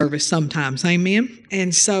service sometimes, amen.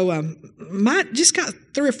 And so just got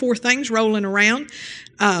 3 or 4 things rolling around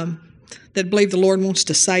that I believe the Lord wants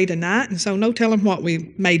to say tonight, and so no telling what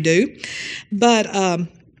we may do. But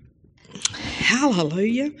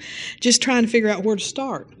hallelujah, just trying to figure out where to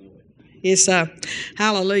start. It's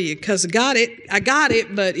hallelujah, because I got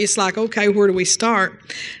it, but it's like, okay, where do we start?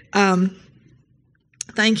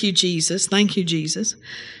 Thank you, Jesus. Thank you, Jesus.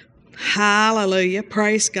 Hallelujah.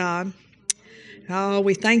 Praise God. Oh,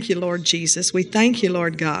 we thank you, Lord Jesus. We thank you,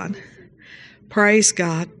 Lord God. Praise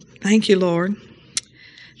God. Thank you, Lord.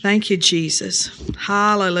 Thank you, Jesus.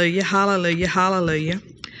 Hallelujah. Hallelujah. Hallelujah.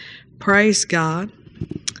 Praise God.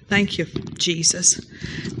 Thank you, Jesus.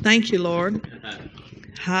 Thank you, Lord.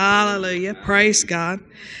 Hallelujah. Praise God.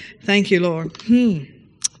 Thank you, Lord.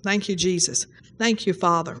 Thank you, Jesus. Thank you,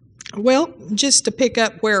 Father. Well, just to pick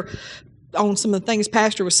up where on some of the things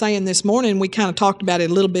Pastor was saying this morning, we kind of talked about it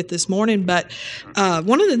a little bit this morning, but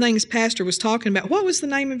one of the things Pastor was talking about, what was the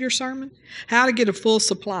name of your sermon? How to get a full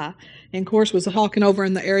supply. And, of course, was talking over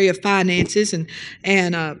in the area of finances and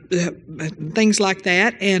things like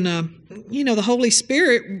that. And, the Holy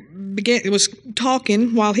Spirit was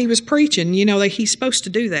talking while he was preaching. He's supposed to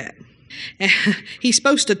do that. He's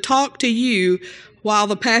supposed to talk to you while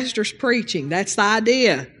the pastor's preaching. That's the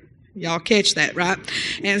idea. Y'all catch that, right?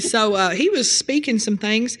 And so he was speaking some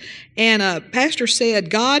things, and Pastor said,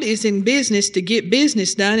 God is in business to get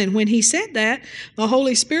business done. And when he said that, the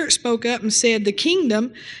Holy Spirit spoke up and said, the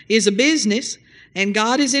kingdom is a business, and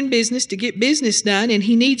God is in business to get business done, and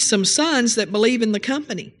he needs some sons that believe in the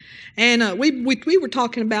company. And we were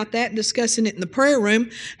talking about that and discussing it in the prayer room,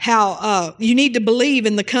 how you need to believe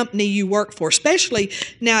in the company you work for, especially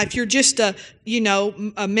now if you're just a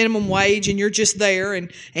minimum wage and you're just there and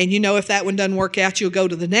if that one doesn't work out, you'll go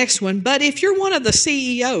to the next one. But if you're one of the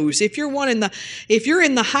CEOs, if you're in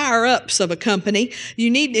the higher ups of a company, you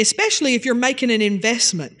need, especially if you're making an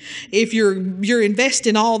investment, if you're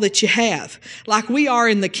investing all that you have, like we are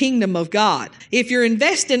in the kingdom of God. If you're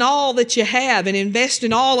investing all that you have and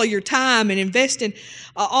investing all of your time and investing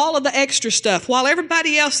all of the extra stuff, while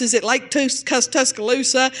everybody else is at Lake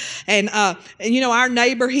Tuscaloosa, and our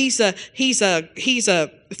neighbor, he's a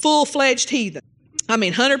full-fledged heathen. I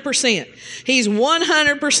mean, 100%. He's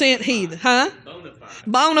 100% heathen, huh?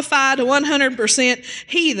 Bona fide, 100%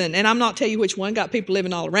 heathen. And I'm not telling you which one. Got people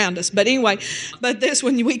living all around us. But anyway, this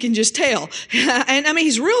one we can just tell. And I mean,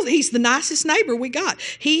 he's the nicest neighbor we got.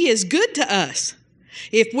 He is good to us.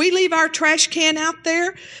 If we leave our trash can out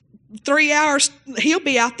there 3 hours, he'll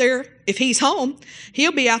be out there. If he's home,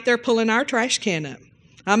 he'll be out there pulling our trash can up.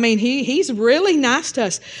 I mean, he's really nice to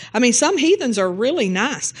us. I mean, some heathens are really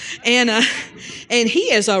nice, and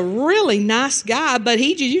he is a really nice guy. But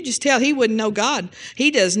you just tell he wouldn't know God. He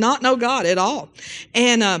does not know God at all.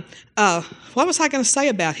 And what was I going to say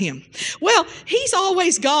about him? Well, he's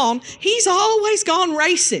always gone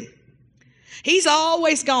racing. He's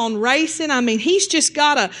always gone racing. I mean, he's just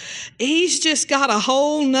got a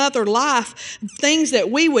whole nother life, things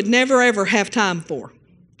that we would never ever have time for.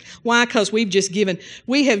 Why? Because we have given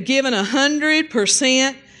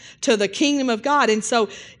 100% to the kingdom of God. And so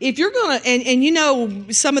if you're going to,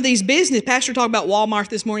 and some of these business, Pastor talked about Walmart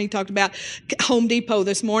this morning, he talked about Home Depot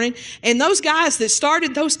this morning, and those guys that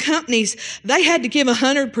started those companies, they had to give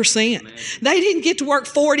 100%. Amen. They didn't get to work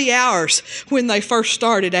 40 hours when they first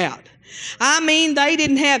started out. I mean, they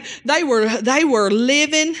were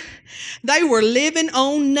living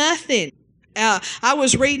on nothing. I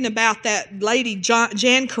was reading about that lady,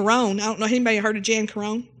 Jan Carone. I don't know, anybody heard of Jan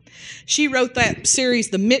Carone? She wrote that series,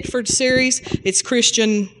 the Mitford series. It's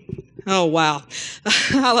Christian. Oh, wow.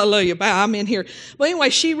 Hallelujah. Wow, I'm in here. Well, anyway,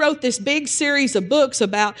 she wrote this big series of books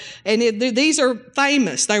about, and these are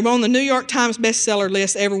famous. They're on the New York Times bestseller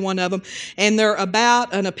list, every one of them. And they're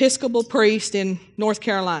about an Episcopal priest in North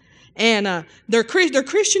Carolina. And they're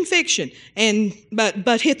Christian fiction,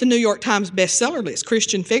 but hit the New York Times bestseller list,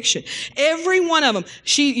 Christian fiction. Every one of them,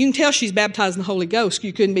 you can tell she's baptized in the Holy Ghost.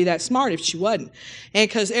 You couldn't be that smart if she wasn't. And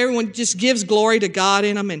because everyone just gives glory to God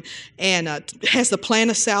in them and has the plan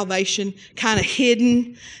of salvation kind of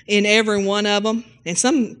hidden in every one of them. And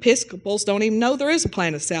some Episcopals don't even know there is a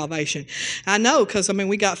plan of salvation. I know because,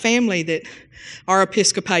 we got family that are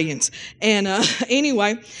Episcopalians. And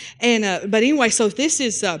anyway, so this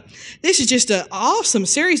is just an awesome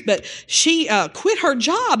series. But she quit her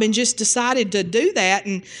job and just decided to do that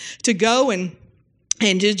and to go and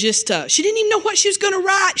just, she didn't even know what she was going to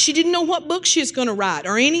write. She didn't know what book she was going to write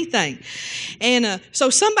or anything. And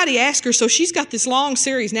so somebody asked her, so she's got this long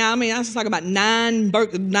series now. I was talking about 9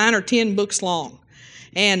 or 10 books long.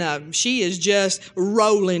 And she is just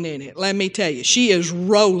rolling in it. Let me tell you, she is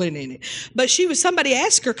rolling in it. But somebody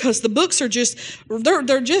asked her, because the books are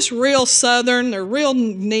they're just real Southern. They're real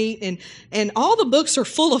neat. And all the books are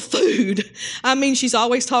full of food. I mean, she's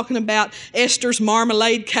always talking about Esther's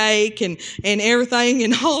marmalade cake and everything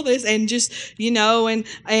and all this, and just, and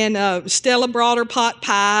Stella brought her pot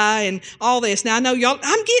pie and all this. Now, I know y'all,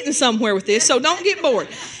 I'm getting somewhere with this, so don't get bored.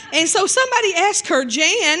 And so somebody asked her,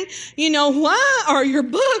 Jan, why are your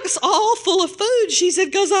books all full of food? She said,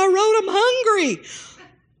 because I wrote them hungry.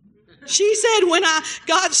 She said, when I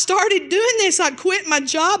got started doing this, I quit my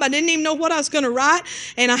job. I didn't even know what I was going to write.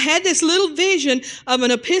 And I had this little vision of an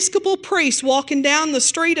Episcopal priest walking down the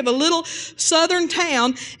street of a little southern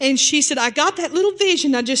town. And she said, I got that little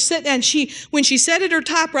vision. I just sat down. When she sat at her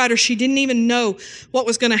typewriter, she didn't even know what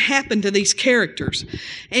was going to happen to these characters.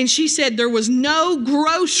 And she said there was no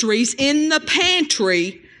groceries in the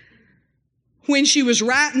pantry when she was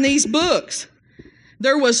writing these books.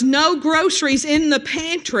 There was no groceries in the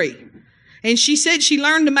pantry. And she said she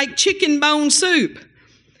learned to make chicken bone soup.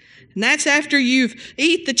 And that's after you've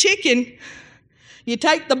eat the chicken, you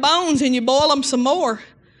take the bones and you boil them some more.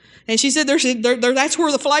 And she said that's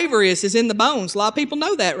where the flavor is in the bones. A lot of people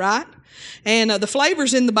know that, right? And the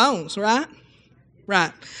flavor's in the bones, right?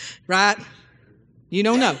 Right. You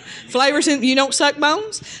don't know. You don't suck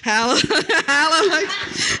bones? Hallelujah.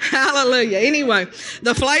 Hallelujah. Anyway,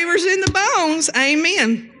 the flavor's in the bones.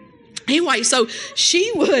 Amen. Anyway, so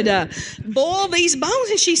she would boil these bones,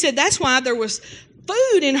 and she said that's why there was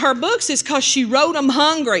food in her books, is because she wrote them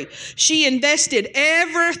hungry. She invested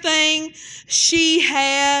everything she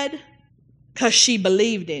had because she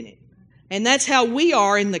believed in it. And that's how we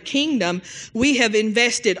are in the kingdom. We have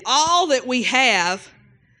invested all that we have.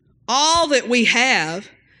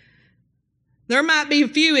 There might be a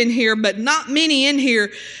few in here, but not many in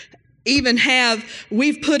here even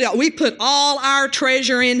we put all our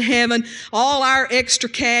treasure in heaven. All our extra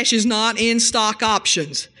cash is not in stock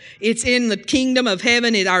options. It's in the kingdom of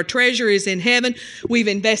heaven. Our treasure is in heaven. We've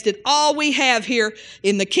invested all we have here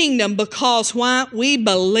in the kingdom because why? We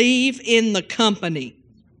believe in the company.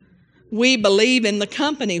 We believe in the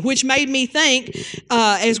company, which made me think,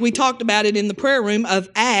 as we talked about it in the prayer room, of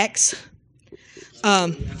Acts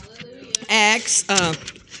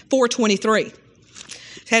 4:23.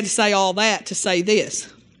 Had to say all that to say this.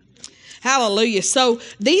 Hallelujah. So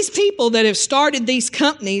these people that have started these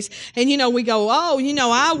companies, and we go, I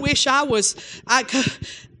wish I was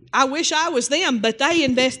them, but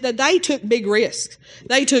they took big risks.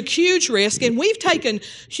 They took huge risks, and we've taken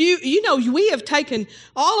we have taken,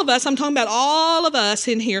 all of us, I'm talking about all of us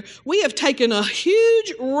in here, we have taken a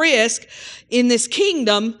huge risk in this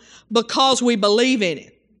kingdom because we believe in it.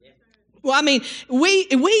 Well, I mean, we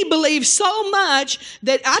believe so much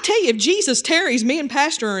that I tell you, if Jesus tarries, me and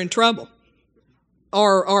Pastor are in trouble.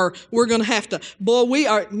 Or we're going to have to,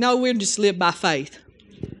 we'll just live by faith.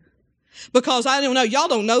 Because I don't know, y'all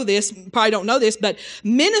don't know this, probably don't know this, but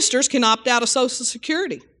ministers can opt out of Social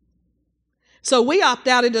Security. So we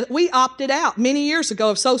opted out many years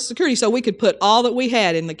ago of Social Security so we could put all that we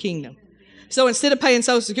had in the kingdom. So instead of paying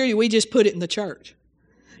Social Security, we just put it in the church.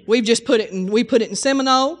 We put it in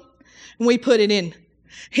Seminole. And we put it in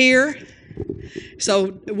here.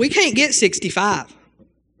 So we can't get 65.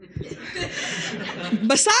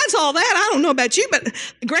 Besides all that, I don't know about you, but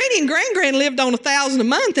Granny and Gran lived on $1,000 a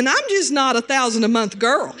month, and I'm just not a $1,000 a month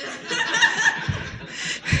girl.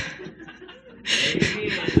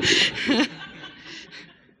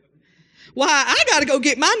 Why, I got to go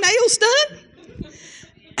get my nails done.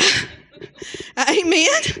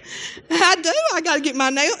 Amen. I do. I got to get my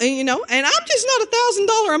nail, and I'm just not a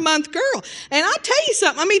 $1,000 a month girl. And I'll tell you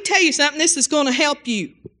something. Let me tell you something. This is going to help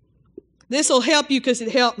you. This will help you because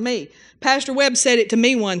it helped me. Pastor Webb said it to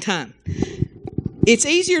me one time. It's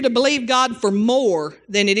easier to believe God for more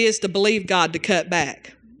than it is to believe God to cut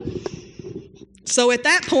back. So at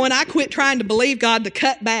that point, I quit trying to believe God to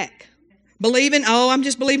cut back. I'm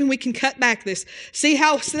just believing we can cut back this.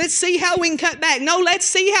 Let's see how we can cut back. No, let's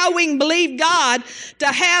see how we can believe God to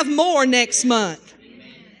have more next month.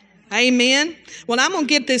 Amen. Well, I'm going to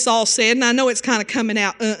get this all said, and I know it's kind of coming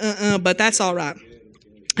out, but that's all right.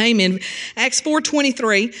 Amen. Acts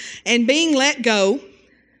 4:23, and being let go,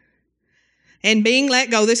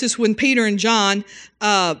 this is when Peter and John,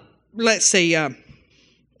 they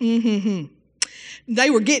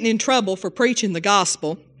were getting in trouble for preaching the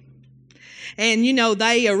gospel. And,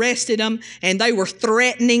 they arrested them, and they were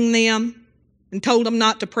threatening them and told them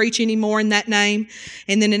not to preach anymore in that name.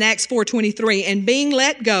 And then in Acts 4:23, and being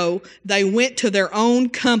let go, they went to their own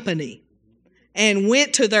company.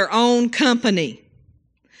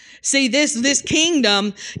 See, this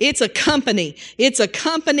kingdom, it's a company. It's a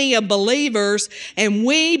company of believers, and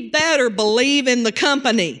we better believe in the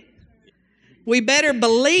company. We better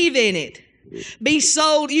believe in it. Be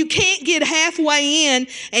sold. You can't get halfway in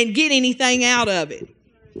and get anything out of it.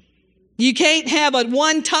 You can't have a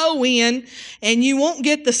one toe in and you won't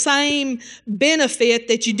get the same benefit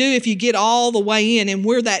that you do if you get all the way in. And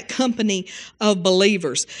we're that company of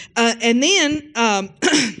believers. And then,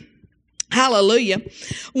 hallelujah.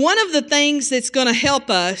 One of the things that's going to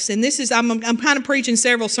help us, and this is, I'm kind of preaching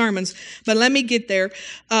several sermons, but let me get there,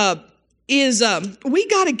 is we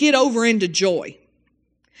got to get over into joy.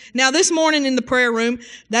 Now, this morning in the prayer room,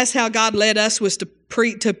 that's how God led us, was to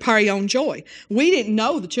pray on joy. We didn't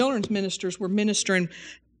know the children's ministers were ministering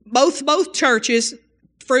both churches,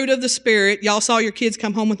 fruit of the Spirit. Y'all saw your kids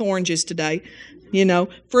come home with oranges today,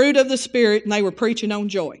 fruit of the Spirit, and they were preaching on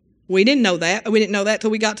joy. We didn't know that. We didn't know that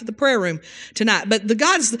till we got to the prayer room tonight. But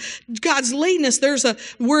God's leading us. The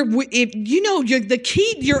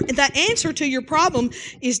answer to your problem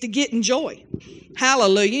is to get in joy.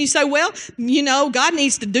 Hallelujah. You say, well, God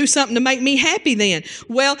needs to do something to make me happy then.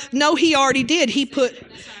 Well, no, He already did. He put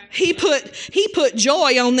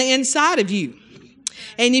joy on the inside of you.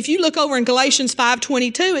 And if you look over in Galatians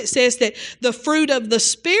 5:22, it says that the fruit of the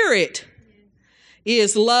Spirit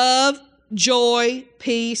is love, joy,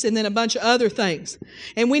 peace, and then a bunch of other things.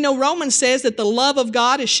 And we know Romans says that the love of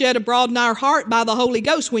God is shed abroad in our heart by the Holy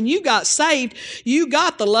Ghost. When you got saved, you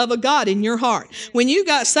got the love of God in your heart. When you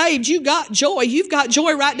got saved, you got joy. You've got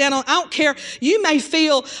joy right down on. I don't care. You may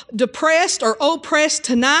feel depressed or oppressed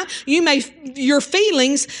tonight. Your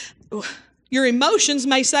feelings, your emotions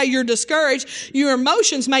may say you're discouraged. Your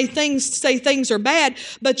emotions may say things are bad,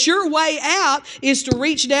 but your way out is to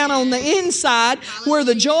reach down on the inside where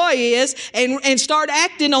the joy is and start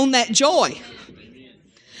acting on that joy.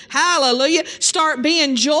 Hallelujah. Start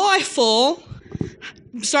being joyful.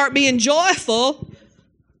 Start being joyful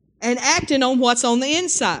and acting on what's on the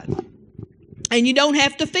inside. And you don't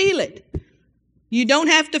have to feel it. You don't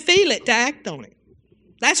have to feel it to act on it.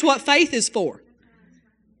 That's what faith is for.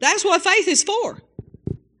 That's what faith is for.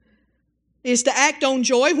 Is to act on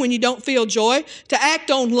joy when you don't feel joy. To act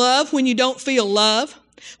on love when you don't feel love.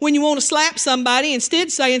 When you want to slap somebody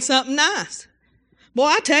instead saying something nice. Boy,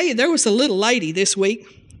 I tell you, there was a little lady this week.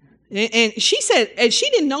 And she said, and she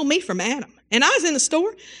didn't know me from Adam. And I was in the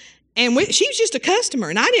store. And she was just a customer.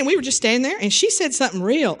 And I didn't. We were just standing there. And she said something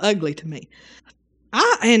real ugly to me.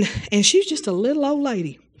 And she was just a little old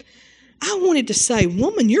lady. I wanted to say,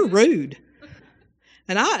 woman, you're rude.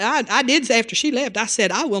 And I did after she left. I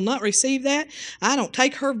said, I will not receive that. I don't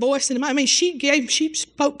take her voice into my. She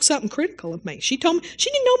spoke something critical of me. She told me she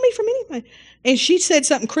didn't know me from anything, and she said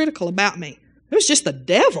something critical about me. It was just the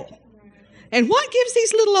devil. And what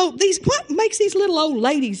makes these little old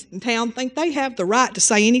ladies in town think they have the right to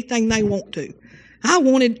say anything they want to? I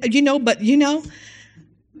wanted, but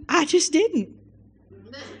I just didn't.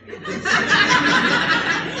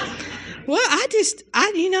 Well,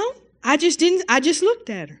 I just didn't. I just looked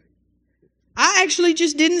at her. I actually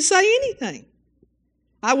just didn't say anything.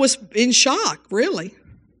 I was in shock, really.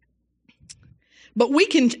 But we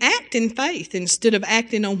can act in faith instead of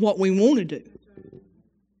acting on what we want to do.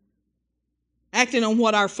 Acting on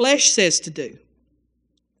what our flesh says to do.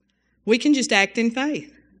 We can just act in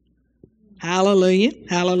faith. Hallelujah,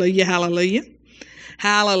 hallelujah, hallelujah,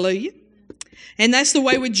 hallelujah. And that's the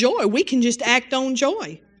way with joy. We can just act on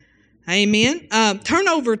joy. Amen. Turn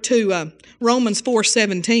over to Romans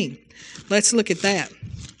 4:17. Let's look at that.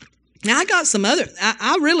 Now, I got some other,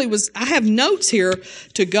 I have notes here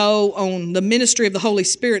to go on the ministry of the Holy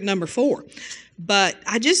Spirit, number 4. But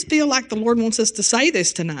I just feel like the Lord wants us to say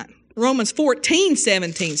this tonight. Romans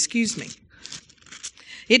 14:17, excuse me.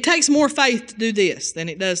 It takes more faith to do this than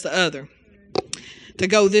it does the other, to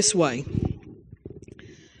go this way.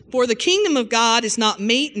 For the kingdom of God is not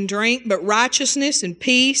meat and drink, but righteousness and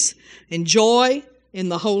peace and joy in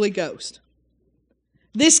the Holy Ghost.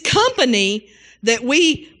 This company that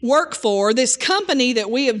we work for, this company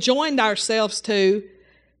that we have joined ourselves to,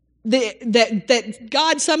 that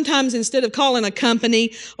God sometimes, instead of calling a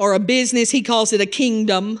company or a business, He calls it a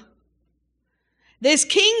kingdom. This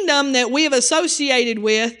kingdom that we have associated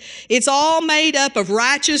with, it's all made up of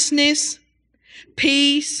righteousness,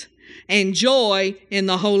 peace, and joy in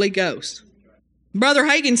the Holy Ghost. Brother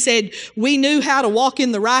Hagin said, we knew how to walk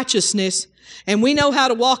in the righteousness and we know how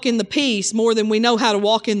to walk in the peace more than we know how to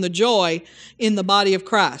walk in the joy in the body of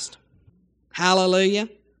Christ. Hallelujah.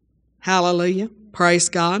 Hallelujah. Praise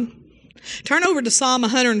God. Turn over to Psalm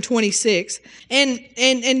 126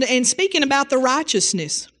 and speaking about the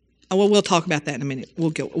righteousness. Oh, well, we'll talk about that in a minute.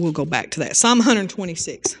 We'll go back to that. Psalm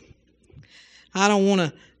 126. I don't want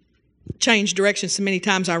to change directions so many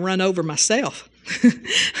times I run over myself.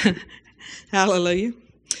 Hallelujah.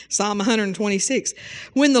 Psalm 126.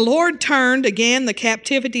 When the Lord turned again the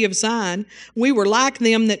captivity of Zion, we were like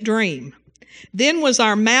them that dream. Then was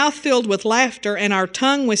our mouth filled with laughter, and our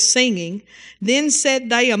tongue with singing. Then said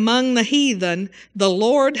they among the heathen, the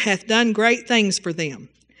Lord hath done great things for them.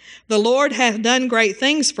 The Lord hath done great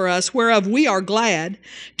things for us, whereof we are glad.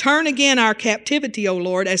 Turn again our captivity, O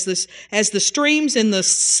Lord, as the streams in the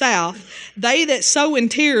south. They that sow in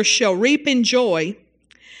tears shall reap in joy.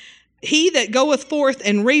 He that goeth forth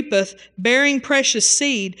and reapeth, bearing precious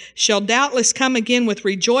seed, shall doubtless come again with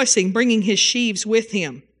rejoicing, bringing his sheaves with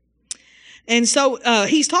him. And so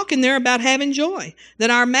he's talking there about having joy, that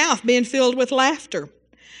our mouth being filled with laughter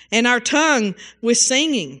and our tongue with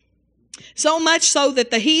singing. So much so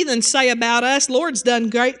that the heathens say about us, Lord's done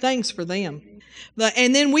great things for them.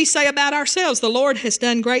 And then we say about ourselves, the Lord has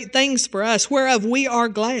done great things for us, whereof we are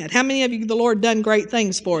glad. How many of you the Lord done great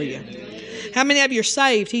things for you? How many of you are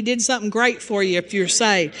saved? He did something great for you if you're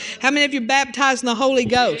saved. How many of you are baptized in the Holy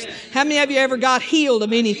Ghost? How many of you ever got healed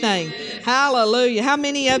of anything? Hallelujah. How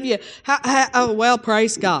many of you,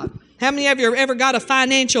 praise God. How many of you ever got a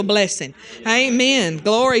financial blessing? Amen.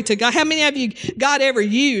 Glory to God. How many of you God ever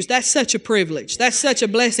used? That's such a privilege. That's such a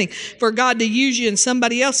blessing for God to use you in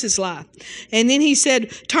somebody else's life. And then he said,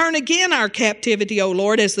 turn again our captivity, O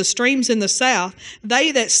Lord, as the streams in the south.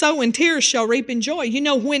 They that sow in tears shall reap in joy. You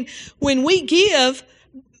know, when we give,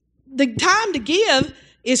 the time to give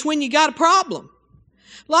is when you got a problem.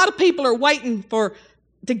 A lot of people are waiting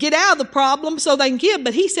to get out of the problem so they can give.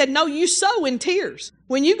 But he said, no, you sow in tears.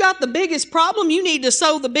 When you got the biggest problem, you need to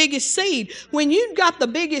sow the biggest seed. When you got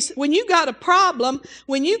a problem,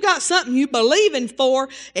 when you got something you believing for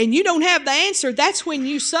and you don't have the answer, that's when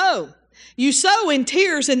you sow. You sow in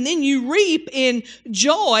tears and then you reap in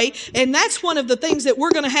joy. And that's one of the things that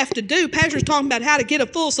we're going to have to do. Pastor's talking about how to get a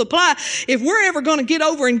full supply. If we're ever going to get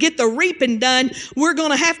over and get the reaping done, we're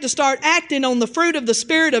going to have to start acting on the fruit of the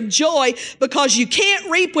Spirit of joy, because you can't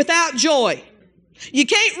reap without joy. You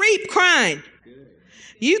can't reap crying.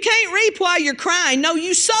 You can't reap while you're crying. No,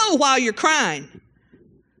 you sow while you're crying.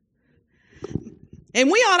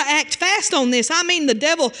 And we ought to act fast on this. I mean, the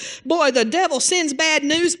devil sends bad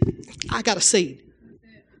news. I got a seed.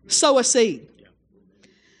 Sow a seed.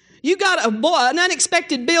 You got an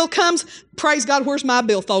unexpected bill comes. Praise God, where's my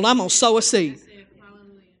billfold? I'm going to sow a seed.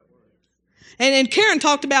 And Karen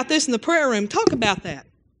talked about this in the prayer room. Talk about that.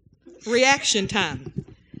 Reaction time.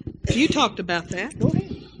 You talked about that. Go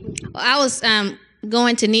ahead. Well, I was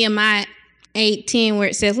going to Nehemiah 8:10, where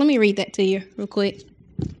it says, let me read that to you real quick.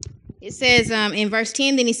 It says in verse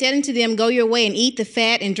 10, then he said unto them, go your way and eat the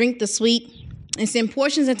fat and drink the sweet, and send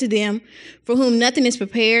portions unto them for whom nothing is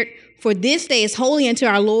prepared. For this day is holy unto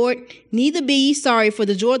our Lord. Neither be ye sorry, for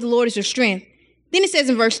the joy of the Lord is your strength. Then it says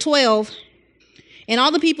in verse 12, and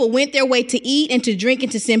all the people went their way to eat and to drink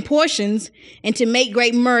and to send portions and to make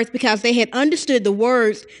great mirth, because they had understood the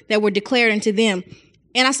words that were declared unto them.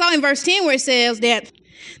 And I saw in verse 10 where it says that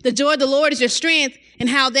the joy of the Lord is your strength, and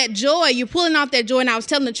how that joy, you're pulling off that joy. And I was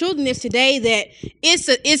telling the children this today, that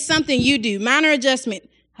it's something you do, minor adjustment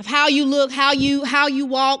of how you look, how you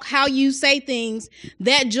walk, how you say things.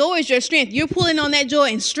 That joy is your strength. You're pulling on that joy,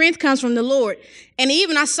 and strength comes from the Lord. And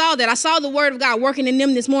even I saw the word of God working in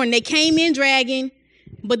them this morning. They came in dragging,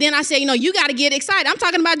 but then I said, you got to get excited. I'm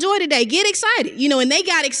talking about joy today. Get excited, and they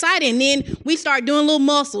got excited. And then we start doing little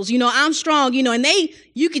muscles, I'm strong, and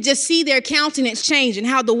you could just see their countenance change and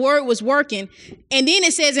how the word was working. And then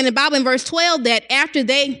it says in the Bible in verse 12 that after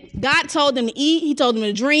God told them to eat, he told them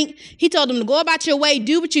to drink, he told them to go about your way,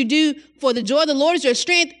 do what you do, for the joy of the Lord is your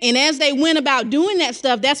strength. And as they went about doing that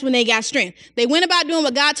stuff, that's when they got strength. They went about doing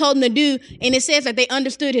what God told them to do. And it says that they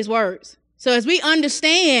understood his words. So as we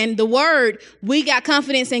understand the word, we got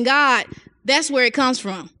confidence in God. That's where it comes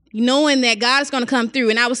from, knowing that God is going to come through.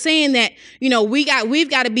 And I was saying that, we've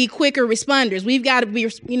got to be quicker responders. We've got to be,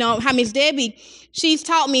 how Miss Debbie, she's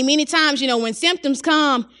taught me many times, when symptoms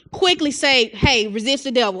come, quickly say, hey, resist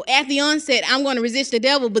the devil. At the onset, I'm going to resist the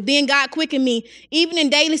devil. But then God quickened me. Even in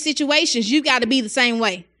daily situations, you got to be the same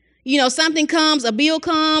way. Something comes, a bill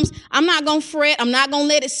comes, I'm not going to fret. I'm not going to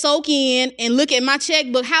let it soak in and look at my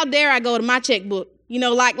checkbook. How dare I go to my checkbook?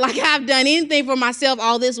 Like I've done anything for myself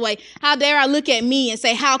all this way. How dare I look at me and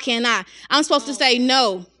say, how can I? I'm supposed to say,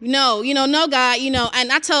 no, no, God,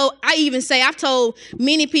 and I've told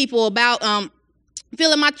many people about,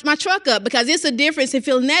 filling my truck up, because it's a difference in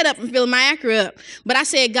filling that up and filling my Acura up. But I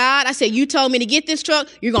said, God, you told me to get this truck,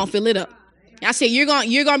 you're going to fill it up. I said, you're going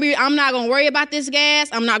to be, I'm not going to worry about this gas.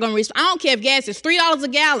 I'm not going to, I don't care if gas is $3 a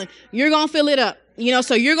gallon. You're going to fill it up.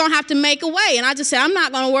 So you're going to have to make a way. And I just said, I'm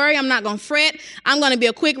not going to worry. I'm not going to fret. I'm going to be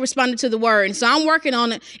a quick responder to the word. And so I'm working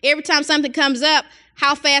on it. Every time something comes up,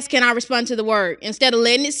 how fast can I respond to the word? Instead of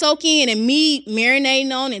letting it soak in and me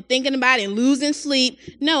marinating on and thinking about it and losing sleep.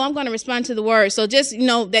 No, I'm going to respond to the word. So just,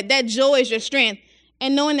 that joy is your strength.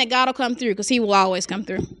 And knowing that God will come through, because he will always come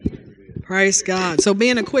through. Praise God. So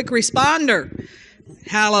being a quick responder.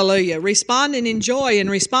 Hallelujah. Responding in joy and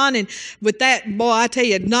responding with that, boy, I tell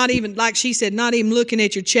you, not even, like she said, not even looking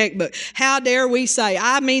at your checkbook. How dare we say,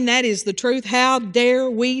 I mean, that is the truth. How dare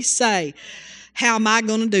we say, how am I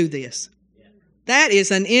going to do this? That is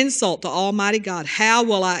an insult to Almighty God. How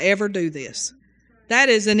will I ever do this? That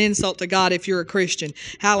is an insult to God if you're a Christian.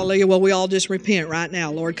 Hallelujah. Well, we all just repent right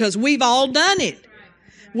now, Lord, because we've all done it.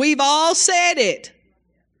 We've all said it.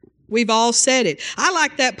 We've all said it. I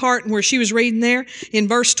like that part where she was reading there in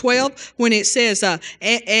verse 12 when it says,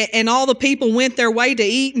 and all the people went their way to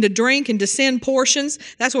eat and to drink and to send portions.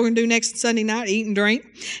 That's what we're going to do next Sunday night, eat and drink.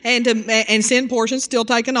 And send portions, still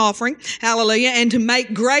take an offering. Hallelujah. And to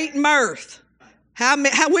make great mirth.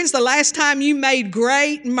 When's the last time you made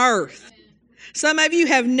great mirth? Some of you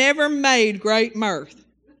have never made great mirth.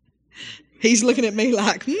 He's looking at me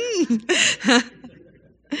like,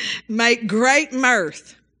 Make great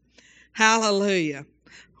mirth. Hallelujah.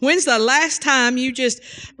 When's the last time you just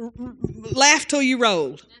laughed till you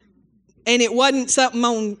rolled? And it wasn't something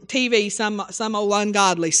on TV, some old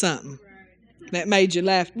ungodly something that made you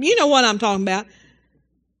laugh. You know what I'm talking about.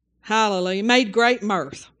 Hallelujah. Made great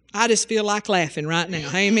mirth. I just feel like laughing right now.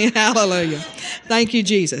 Amen. Hallelujah. Thank you,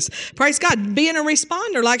 Jesus. Praise God. Being a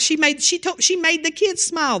responder, like she made the kids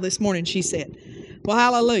smile this morning, she said. Well,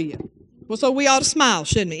 hallelujah. Well, so we ought to smile,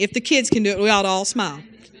 shouldn't we? If the kids can do it, we ought to all smile.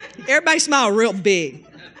 Everybody smile real big.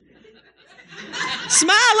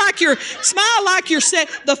 Smile like you're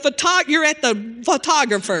you're at the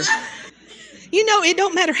photographer. It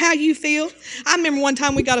don't matter how you feel. I remember one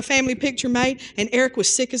time we got a family picture made and Eric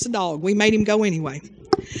was sick as a dog. We made him go anyway.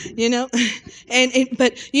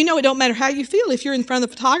 But it don't matter how you feel if you're in front of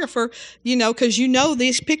the photographer, because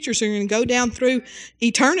these pictures are going to go down through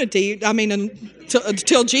eternity. I mean,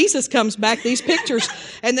 until Jesus comes back, these pictures,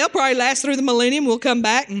 and they'll probably last through the millennium. We'll come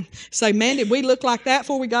back and say, man, did we look like that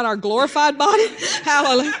before we got our glorified body?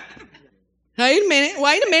 Hallelujah. Wait a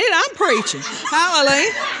minute, I'm preaching.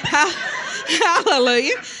 Hallelujah.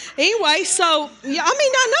 Hallelujah. Anyway, so, I know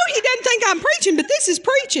he doesn't think I'm preaching, but this is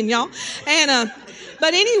preaching, y'all. And,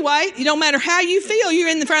 but anyway, it don't matter how you feel, you're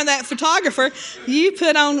in front of that photographer, you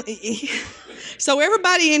put on, so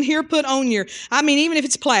everybody in here put on even if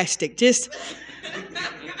it's plastic, just,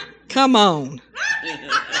 come on.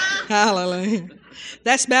 Hallelujah.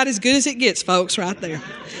 That's about as good as it gets, folks, right there.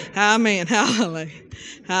 Amen. Hallelujah.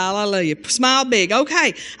 Hallelujah. Smile big.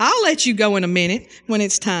 Okay, I'll let you go in a minute when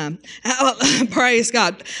it's time. Praise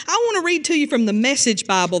God. I want to read to you from the Message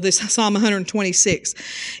Bible, this Psalm 126.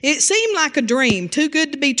 It seemed like a dream, too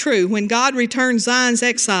good to be true, when God returned Zion's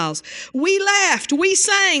exiles. We laughed, we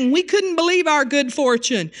sang, we couldn't believe our good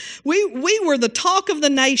fortune. We were the talk of the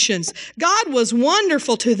nations. God was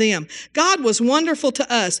wonderful to them. God was wonderful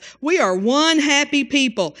to us. We are one happy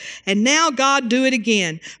people. And now God do it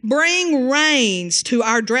again. Bring rains to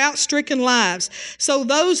our drought-stricken lives. So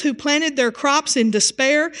those who planted their crops in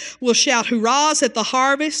despair will shout hurrahs at the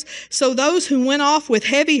harvest. So those who went off with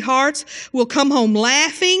heavy hearts will come home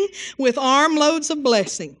laughing with armloads of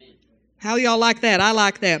blessing. How y'all like that? I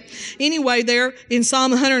like that. Anyway, there in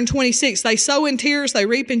Psalm 126, they sow in tears, they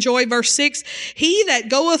reap in joy. Verse 6, he that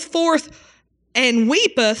goeth forth and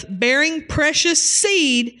weepeth, bearing precious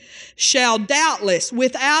seed, shall doubtless,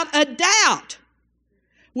 without a doubt,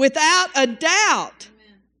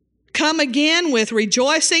 come again with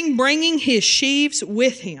rejoicing, bringing his sheaves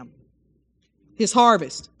with him. His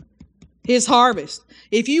harvest.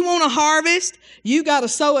 If you want a harvest, you got to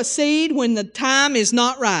sow a seed when the time is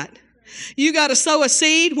not right. You got to sow a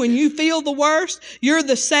seed when you feel the worst. You're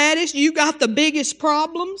the saddest. You got the biggest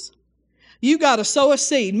problems. You got to sow a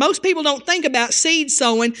seed. Most people don't think about seed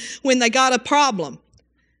sowing when they got a problem.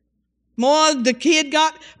 More, the kid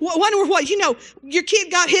wonder what, your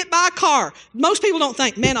kid got hit by a car. Most people don't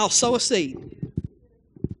think, man, I'll sow a seed.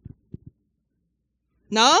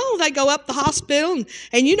 No, they go up the hospital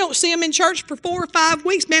and you don't see them in church for 4 or 5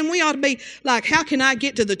 weeks. Man, we ought to be like, how can I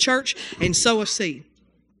get to the church and sow a seed?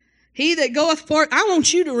 He that goeth forth, I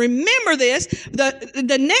want you to remember this.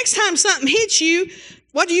 The next time something hits you,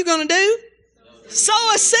 what are you going to do?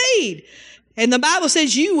 Sow a seed. And the Bible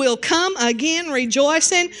says you will come again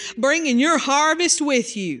rejoicing, bringing your harvest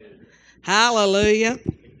with you. Hallelujah.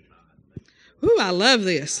 Ooh, I love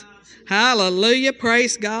this. Hallelujah.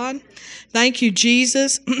 Praise God. Thank you,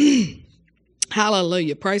 Jesus.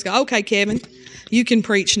 Hallelujah. Praise God. Okay, Kevin, you can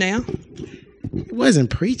preach now. It wasn't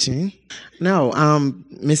preaching. No,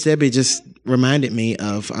 Miss Debbie just reminded me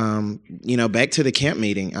of, back to the camp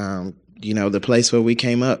meeting, the place where we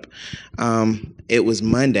came up. It was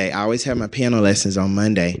Monday. I always have my piano lessons on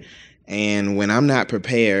Monday. And when I'm not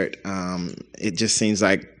prepared, it just seems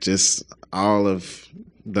like just all of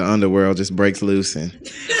the underworld just breaks loose.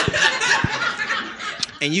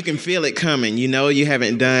 And you can feel it coming. You know what you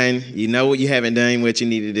haven't done what you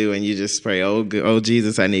need to do, and you just pray, oh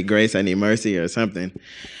Jesus, I need grace, I need mercy, or something.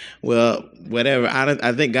 Well, whatever.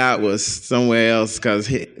 I think God was somewhere else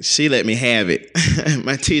because she let me have it.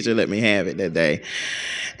 My teacher let me have it that day,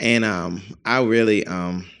 and I really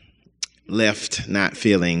left not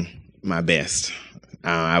feeling my best.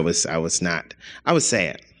 I was sad.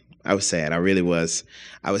 I really was.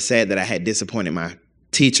 I was sad that I had disappointed my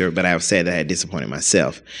teacher, but I was sad that I had disappointed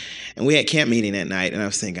myself. And we had camp meeting that night, and I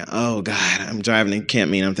was thinking, oh God, I'm driving to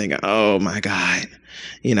camp meeting. I'm thinking, oh my God,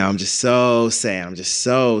 I'm just so sad. I'm just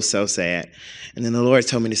so sad. And then the Lord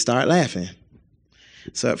told me to start laughing.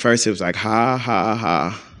 So at first it was like, ha, ha,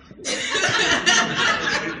 ha.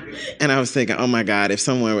 And I was thinking, oh my God, if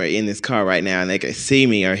someone were in this car right now and they could see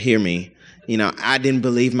me or hear me, I didn't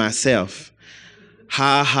believe myself.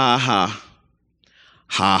 Ha, ha, ha.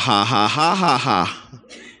 Ha, ha, ha, ha, ha, ha.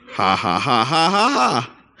 Ha, ha, ha, ha, ha,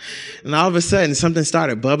 ha. And all of a sudden, something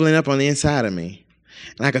started bubbling up on the inside of me.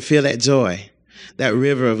 And I could feel that joy. That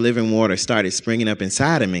river of living water started springing up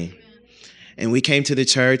inside of me. And we came to the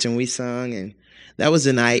church and we sung. And that was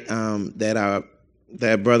the night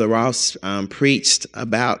that Brother Ross preached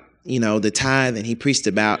about, the tithe. And he preached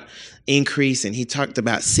about increase, and he talked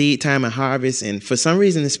about seed time and harvest. And for some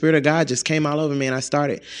reason, the Spirit of God just came all over me, and I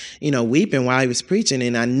started, weeping while he was preaching.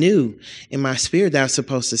 And I knew in my spirit that I was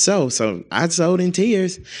supposed to sow. So I sowed in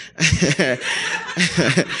tears,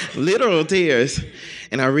 literal tears.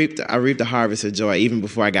 And I reaped the harvest of joy even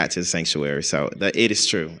before I got to the sanctuary. So it is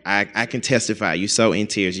true. I can testify. You sow in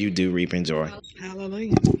tears, you do reap in joy.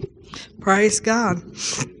 Hallelujah. Praise God.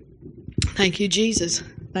 Thank you, Jesus.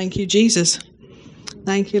 Thank you, Jesus.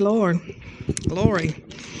 Thank you, Lord. Glory.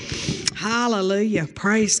 Hallelujah.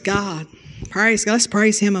 Praise God. Praise God. Let's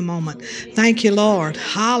praise him a moment. Thank you, Lord.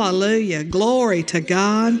 Hallelujah. Glory to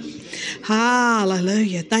God.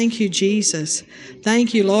 Hallelujah. Thank you, Jesus.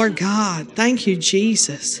 Thank you, Lord God. Thank you,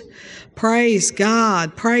 Jesus. Praise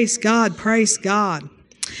God. Praise God. Praise God.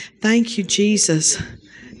 Thank you, Jesus.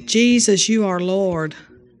 Jesus, you are Lord.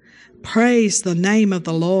 Praise the name of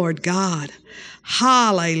the Lord God.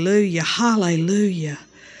 Hallelujah, hallelujah,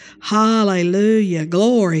 hallelujah.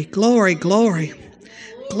 Glory, glory, glory.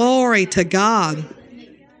 Glory to God.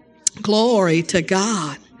 Glory to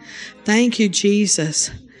God. Thank you, Jesus.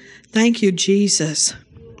 Thank you, Jesus.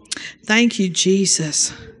 Thank you,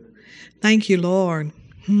 Jesus. Thank you, Lord.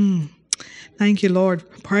 Thank you, Lord.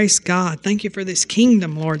 Praise God. Thank you for this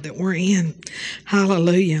kingdom, Lord, that we're in.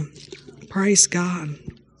 Hallelujah. Praise God.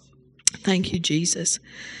 Thank you, Jesus.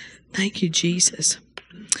 Thank you, Jesus.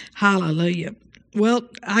 Hallelujah. Well,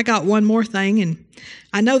 I got one more thing, and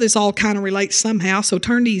I know this all kind of relates somehow, so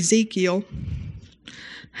turn to Ezekiel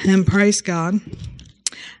and praise God.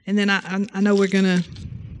 And then I know we're going to...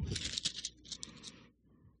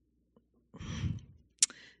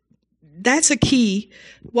 That's a key.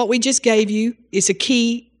 What we just gave you is a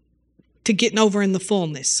key to getting over in the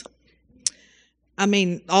fullness. I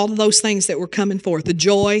mean, all of those things that were coming forth, the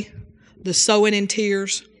joy, the sowing in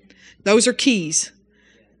tears, those are keys.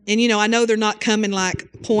 And, I know they're not coming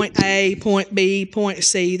like point A, point B, point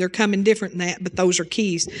C. They're coming different than that, but those are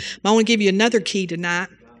keys. I want to give you another key tonight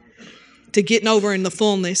to getting over in the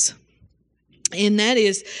fullness. And that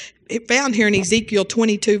is found here in Ezekiel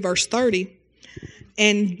 22, verse 30.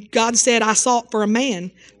 And God said, I sought for a man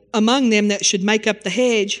among them that should make up the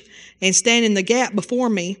hedge and stand in the gap before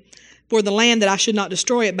me for the land that I should not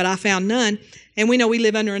destroy it, but I found none. And we know we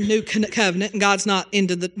live under a new covenant, and God's not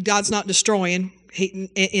destroying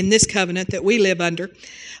in this covenant that we live under.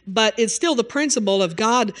 But it's still the principle of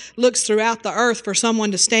God looks throughout the earth for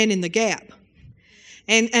someone to stand in the gap.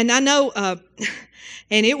 And I know,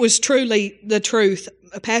 and it was truly the truth.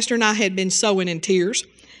 Pastor and I had been sowing in tears,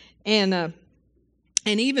 and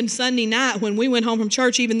even Sunday night when we went home from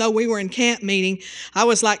church, even though we were in camp meeting, I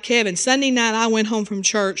was like Kevin. Sunday night I went home from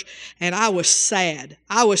church and I was sad.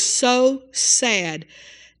 I was so sad,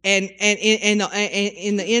 and in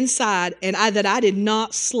the inside, and I did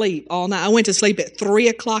not sleep all night. I went to sleep at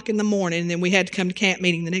 3:00 in the morning, and then we had to come to camp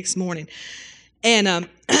meeting the next morning. And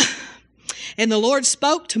and the Lord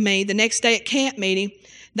spoke to me the next day at camp meeting.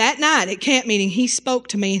 That night at camp meeting, he spoke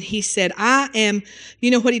to me and he said, I am, you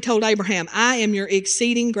know what he told Abraham? I am your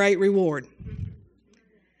exceeding great reward.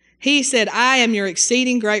 He said, I am your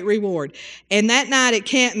exceeding great reward. And that night at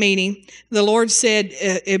camp meeting, the Lord said,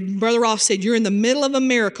 Brother Ross said, you're in the middle of a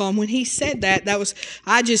miracle. And when he said that was,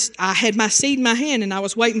 I had my seed in my hand and I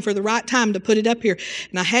was waiting for the right time to put it up here.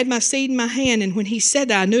 And I had my seed in my hand. And when he said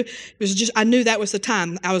that, I knew that was the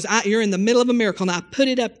time. You're in the middle of a miracle. And I put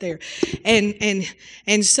it up there. And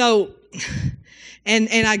so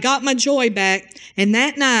I got my joy back. And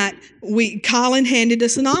that night, Colin handed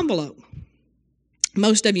us an envelope.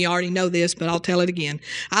 Most of you already know this, but I'll tell it again.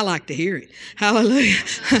 I like to hear it. Hallelujah.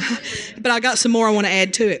 But I got some more I want to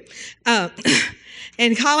add to it.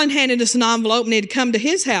 And Colin handed us an envelope and it had come to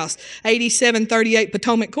his house, 8738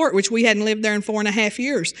 Potomac Court, which we hadn't lived there in 4.5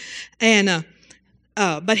 years. And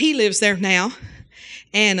but he lives there now.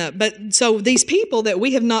 And but so these people that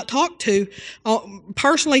we have not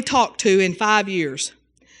personally talked to in 5 years.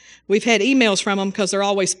 We've had emails from them because they're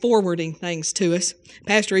always forwarding things to us.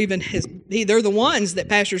 Pastor they're the ones that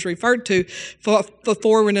pastors referred to for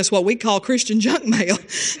forwarding us what we call Christian junk mail,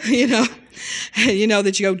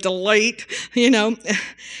 that you go delete,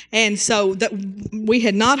 And so that we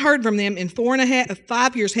had not heard from them in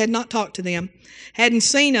 5 years, had not talked to them, hadn't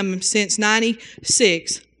seen them since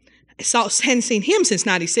 96. Hadn't seen him since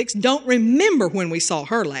 96. Don't remember when we saw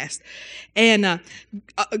her last. And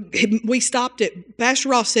we stopped at, Pastor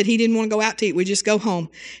Ross said he didn't want to go out to eat. We just go home.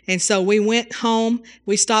 And so we went home.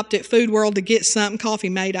 We stopped at Food World to get something, Coffee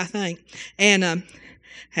Mate, I think. And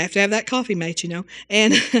have to have that Coffee Mate,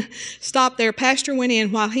 And stopped there. Pastor went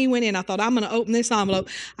in. While he went in, I thought, I'm going to open this envelope.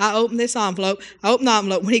 I opened this envelope. I opened the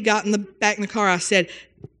envelope. When he got back in the car, I said,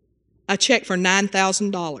 a check for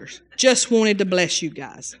 $9,000. Just wanted to bless you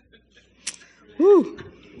guys. Woo.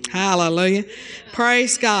 Hallelujah.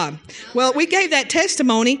 Praise God. Well, we gave that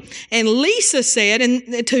testimony, and Lisa said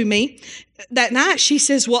to me that night, she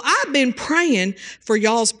says, well, I've been praying for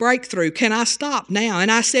y'all's breakthrough. Can I stop now?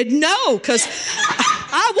 And I said, no, because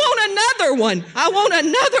I want another one. I want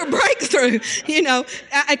another breakthrough. How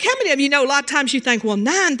many of you know a lot of times you think, well,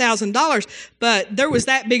 $9,000, but there was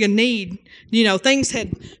that big a need. Things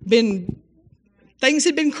had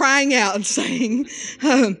been crying out and saying,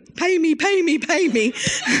 pay me, pay me, pay me.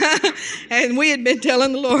 And we had been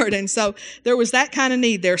telling the Lord. And so there was that kind of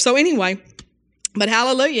need there. So anyway, but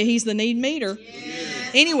hallelujah, he's the need meter.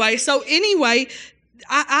 Yeah. Anyway,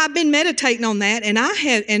 I've been meditating on that,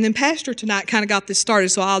 and then Pastor tonight kind of got this started,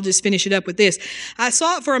 so I'll just finish it up with this. I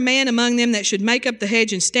sought for a man among them that should make up the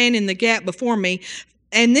hedge and stand in the gap before me.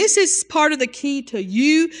 And this is part of the key to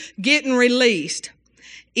you getting released.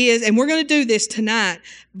 And we're going to do this tonight,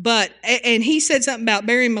 and he said something about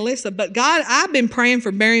Barry and Melissa, but God, I've been praying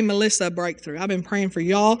for Barry and Melissa a breakthrough. I've been praying for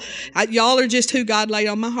y'all. Y'all are just who God laid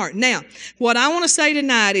on my heart. Now, what I want to say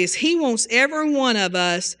tonight is he wants every one of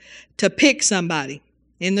us to pick somebody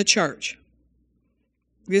in the church.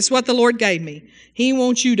 This is what the Lord gave me. He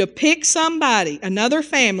wants you to pick somebody, another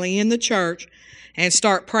family in the church, and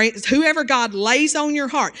start praying. Whoever God lays on your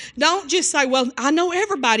heart. Don't just say, well, I know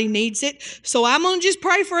everybody needs it, so I'm going to just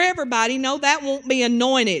pray for everybody. No, that won't be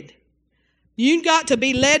anointed. You've got to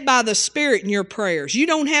be led by the Spirit in your prayers. You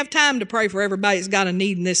don't have time to pray for everybody that's got a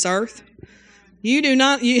need in this earth. You do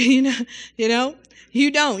not, you don't.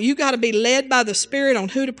 You got to be led by the Spirit on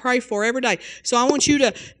who to pray for every day. So I want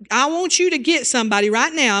you to get somebody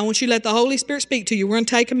right now. I want you to let the Holy Spirit speak to you. We're going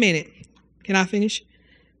to take a minute. Can I finish?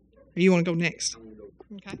 Or you want to go next?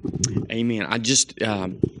 Okay. Amen.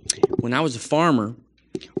 When I was a farmer,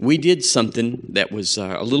 we did something that was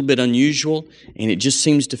a little bit unusual, and it just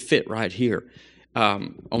seems to fit right here.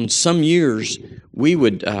 On some years, we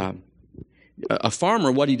would, a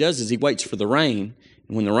farmer, what he does is he waits for the rain.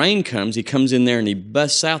 And when the rain comes, he comes in there and he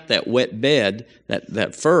busts out that wet bed,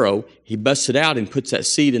 that furrow. He busts it out and puts that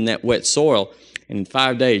seed in that wet soil. And in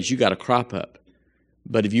 5 days, you got a crop up.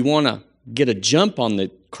 But if you want to get a jump on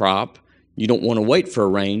the crop, you don't want to wait for a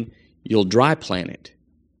rain, you'll dry plant it.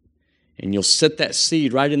 And you'll set that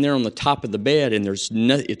seed right in there on the top of the bed, and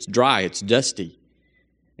it's dry, it's dusty.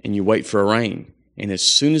 And you wait for a rain. And as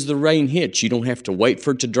soon as the rain hits, you don't have to wait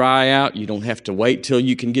for it to dry out. You don't have to wait till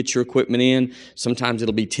you can get your equipment in. Sometimes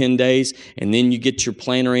it'll be 10 days, and then you get your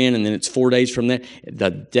planter in, and then it's 4 days from that. The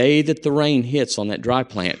day that the rain hits on that dry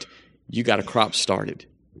plant, you got a crop started.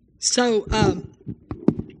 So,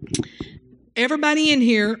 everybody in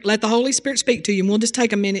here, let the Holy Spirit speak to you, and we'll just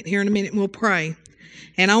take a minute here in a minute, and we'll pray.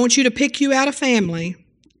 And I want you to pick you out a family,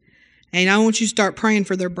 and I want you to start praying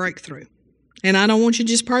for their breakthrough. And I don't want you to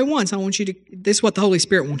just pray once. I want you to, this is what the Holy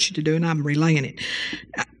Spirit wants you to do, and I'm relaying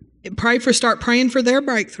it. Start praying for their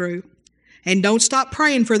breakthrough, and don't stop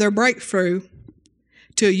praying for their breakthrough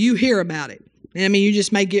till you hear about it. I mean, you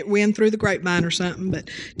just may get wind through the grapevine or something,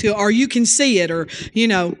 or you can see it, or,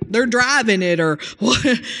 they're driving it, or,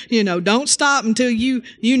 don't stop until you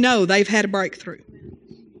know they've had a breakthrough.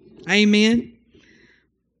 Amen.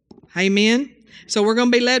 Amen. So we're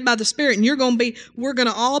going to be led by the Spirit, and we're going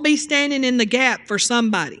to all be standing in the gap for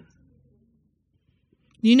somebody.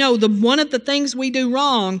 One of the things we do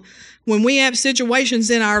wrong when we have situations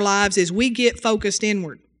in our lives is we get focused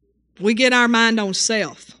inward. We get our mind on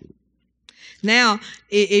self. Now,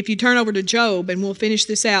 if you turn over to Job, and we'll finish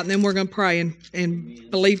this out, and then we're going to pray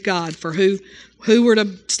and believe God for who we're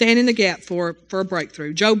to stand in the gap for a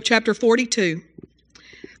breakthrough. Job chapter 42.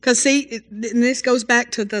 Because see, and this goes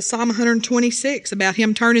back to the Psalm 126 about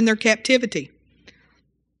him turning their captivity.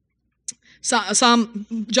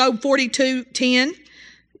 Job 42:10,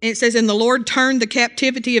 it says, "And the Lord turned the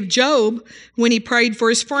captivity of Job when he prayed for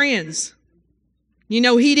his friends." He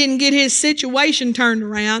didn't get his situation turned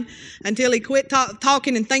around until he quit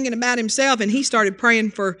talking and thinking about himself, and he started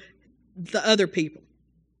praying for the other people.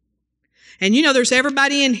 And there's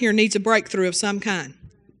everybody in here needs a breakthrough of some kind.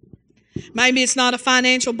 Maybe it's not a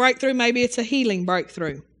financial breakthrough. Maybe it's a healing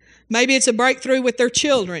breakthrough. Maybe it's a breakthrough with their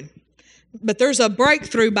children. But there's a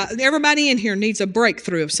breakthrough. Everybody in here needs a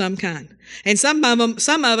breakthrough of some kind. And some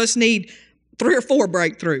of us need 3 or 4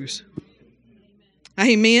 breakthroughs.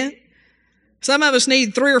 Amen. Some of us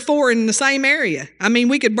need 3 or 4 in the same area. I mean,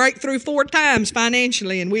 we could break through 4 times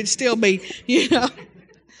financially and we'd still be,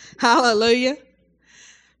 Hallelujah.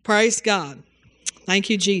 Praise God. Thank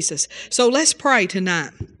you, Jesus. So let's pray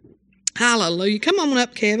tonight. Hallelujah. Come on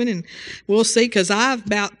up, Kevin, and we'll see, because I've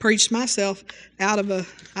about preached myself I've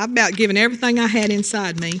about given everything I had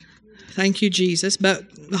inside me. Thank you, Jesus.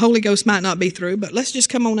 But the Holy Ghost might not be through, but let's just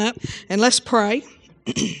come on up and let's pray.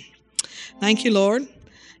 Thank you, Lord.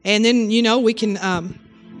 And then, we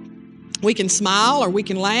can smile, or we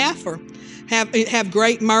can laugh, or have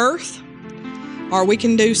great mirth, or we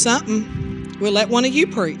can do something. We'll let one of you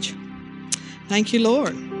preach. Thank you,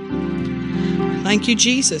 Lord. Thank you,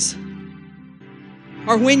 Jesus.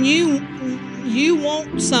 Or when you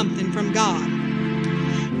want something from God.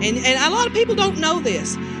 And a lot of people don't know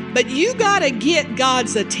this, but you got to get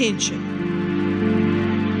God's attention.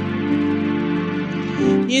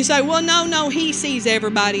 You say, well, no, He sees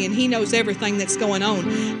everybody and He knows everything that's going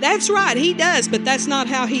on. That's right, He does, but that's not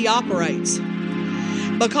how He operates.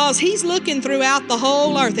 Because He's looking throughout the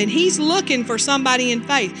whole earth, and He's looking for somebody in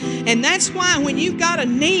faith. And that's why when you've got a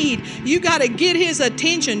need, you got to get His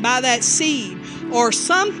attention by that seed or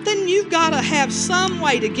something. You've got to have some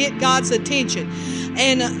way to get God's attention.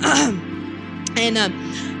 And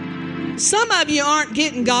some of you aren't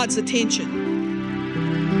getting God's attention.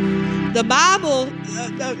 The Bible,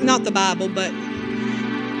 not the Bible, but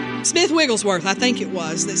Smith Wigglesworth, I think it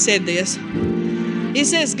was, that said this. It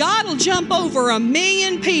says, God will jump over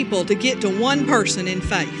 1,000,000 people to get to one person in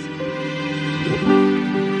faith.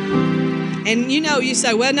 And you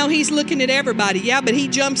say, well, no, He's looking at everybody. Yeah, but He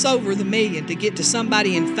jumps over the 1,000,000 to get to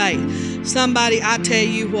somebody in faith. Somebody, I tell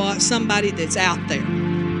you what, somebody that's out there.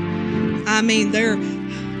 I mean,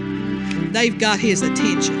 they've got His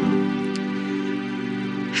attention.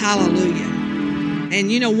 Hallelujah. And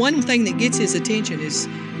one thing that gets His attention is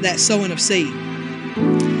that sowing of seed.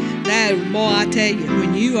 That, boy, I tell you,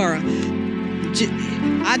 when you are,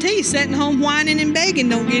 sitting home whining and begging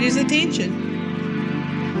don't get His attention.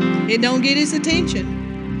 It don't get His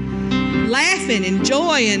attention. Laughing and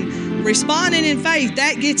joy and responding in faith,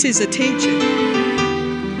 that gets His attention.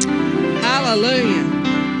 Hallelujah.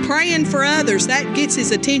 Praying for others, that gets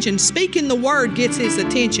His attention. Speaking the word gets His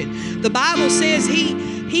attention. The Bible says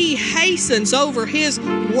He hastens over His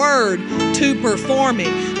word to perform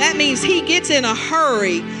it. That means He gets in a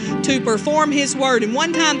hurry to perform His word. And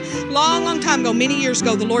one time, long time ago, many years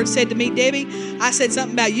ago, the Lord said to me, Debbie, I said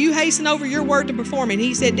something about you hasten over your word to perform it. And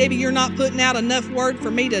He said, Debbie, you're not putting out enough word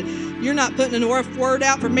for me to, you're not putting enough word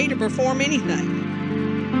out for me to perform anything.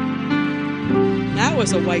 That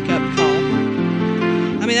was a wake-up call.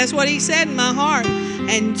 I mean, that's what He said in my heart.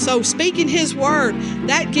 And so speaking His word,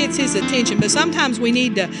 that gets His attention. But sometimes we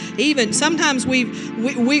need to sometimes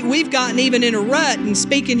we've gotten even in a rut in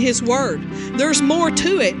speaking His word. There's more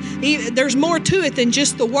to it. There's more to it than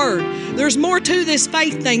just the word. There's more to this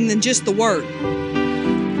faith thing than just the word.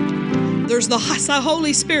 There's the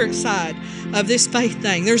Holy Spirit side of this faith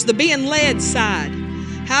thing. There's the being led side.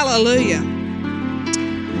 Hallelujah.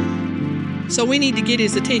 So we need to get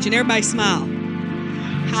His attention. Everybody smile.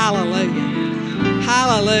 Hallelujah.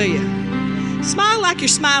 Hallelujah. Smile like you're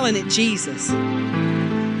smiling at Jesus.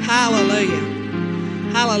 Hallelujah.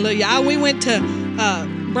 Hallelujah. We went to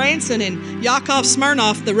Branson and Yakov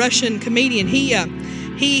Smirnoff, the Russian comedian, he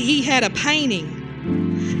had a painting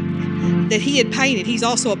that he had painted. He's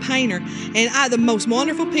also a painter. And the most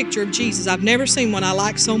wonderful picture of Jesus, I've never seen one I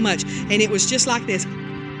like so much. And it was just like this.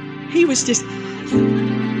 He was just,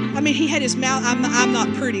 he had his mouth, I'm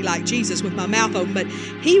not pretty like Jesus with my mouth open, but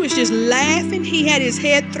he was just laughing. He had his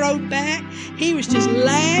head thrown back. He was just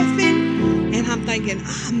laughing. And I'm thinking,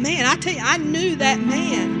 oh man, I tell you, I knew that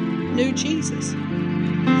man knew Jesus.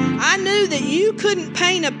 I knew that you couldn't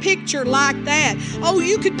paint a picture like that. Oh,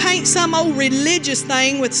 you could paint some old religious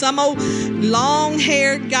thing with some old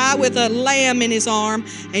long-haired guy with a lamb in his arm,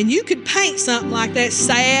 and you could paint something like that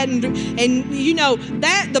sad, and you know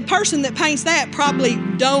that the person that paints that probably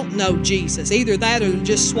don't know Jesus. Either that or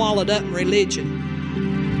just swallowed up in religion.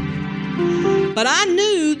 But I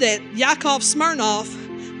knew that Yakov Smirnoff,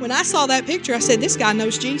 when I saw that picture, I said, this guy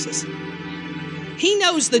knows Jesus. He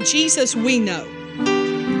knows the Jesus we know.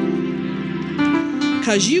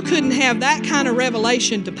 Because you couldn't have that kind of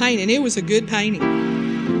revelation to paint, and it was a good painting.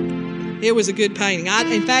 It was a good painting.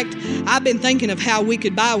 In fact, I've been thinking of how we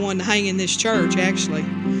could buy one to hang in this church, actually.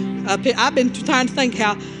 I've been trying to think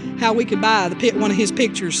how we could buy one of his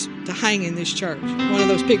pictures to hang in this church, one of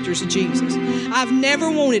those pictures of Jesus. I've never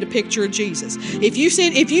wanted a picture of Jesus. If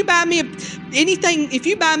you buy me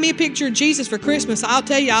a picture of Jesus for Christmas, I'll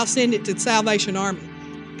tell you I'll send it to the Salvation Army,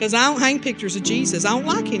 because I don't hang pictures of Jesus. I don't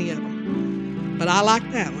like any of them. But I like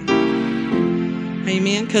that one.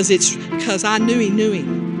 Amen. Because I knew he knew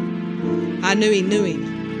him. I knew he knew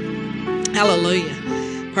him. Hallelujah.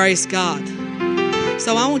 Praise God.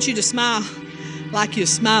 So I want you to smile like you're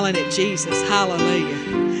smiling at Jesus.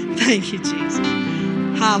 Hallelujah. Thank you, Jesus.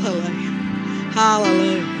 Hallelujah.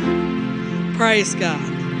 Hallelujah. Praise God.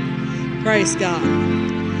 Praise God.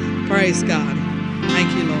 Praise God.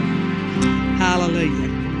 Thank you, Lord. Hallelujah.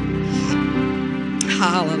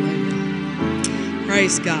 Hallelujah.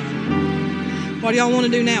 Praise God. What do y'all want to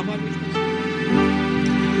do now? What do we think?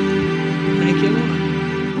 Thank you, Lord.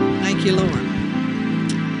 Thank you, Lord.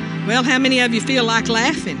 Well, how many of you feel like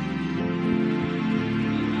laughing?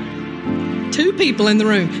 2 people in the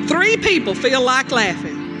room. 3 people feel like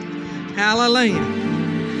laughing. Hallelujah.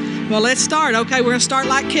 Well, let's start. Okay, we're going to start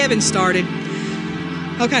like Kevin started.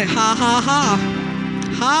 Okay, ha, ha, ha.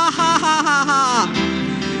 Ha, ha, ha, ha, ha.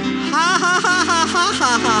 Ha, ha, ha, ha, ha,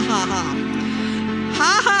 ha, ha, ha, ha.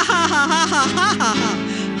 Ha ha ha ha ha ha ha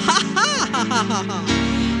ha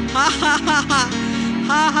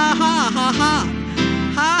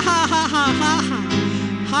ha ha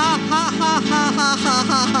ha ha ha ha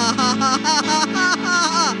ha ha ha ha.